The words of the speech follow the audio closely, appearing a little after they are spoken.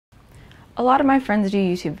A lot of my friends do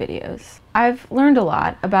YouTube videos. I've learned a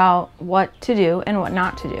lot about what to do and what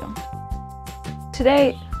not to do.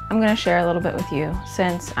 Today, I'm going to share a little bit with you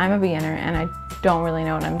since I'm a beginner and I don't really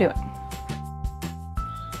know what I'm doing.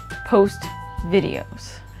 Post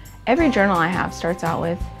videos. Every journal I have starts out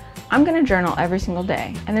with, I'm going to journal every single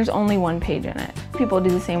day, and there's only one page in it. People do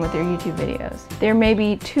the same with their YouTube videos. They're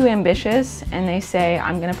maybe too ambitious and they say,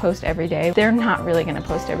 I'm going to post every day. They're not really going to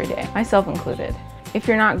post every day, myself included. If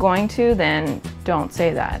you're not going to, then don't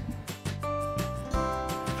say that.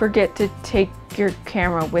 Forget to take your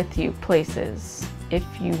camera with you places if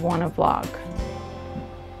you want to vlog.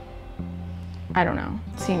 I don't know,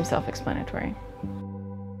 seems self-explanatory.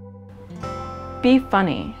 Be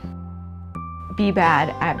funny. Be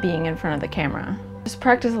bad at being in front of the camera. Just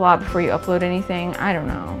practice a lot before you upload anything. I don't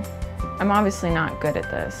know. I'm obviously not good at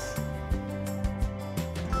this.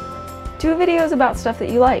 Do videos about stuff that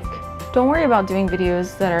you like. Don't worry about doing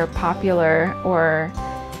videos that are popular or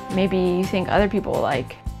maybe you think other people will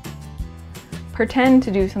like. Pretend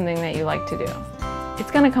to do something that you like to do.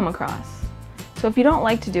 It's gonna come across. So if you don't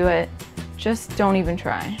like to do it, just don't even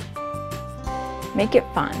try. Make it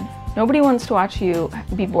fun. Nobody wants to watch you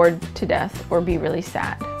be bored to death or be really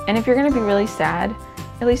sad. And if you're gonna be really sad,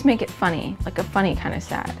 at least make it funny, like a funny kind of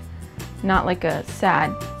sad, not like a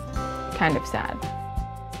sad kind of sad.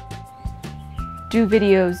 Do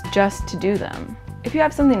videos just to do them. If you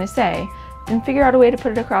have something to say, then figure out a way to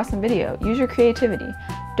put it across in video. Use your creativity.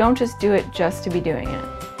 Don't just do it just to be doing it.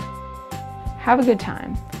 Have a good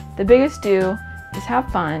time. The biggest do is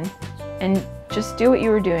have fun and just do what you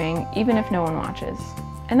were doing even if no one watches.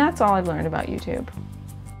 And that's all I've learned about YouTube.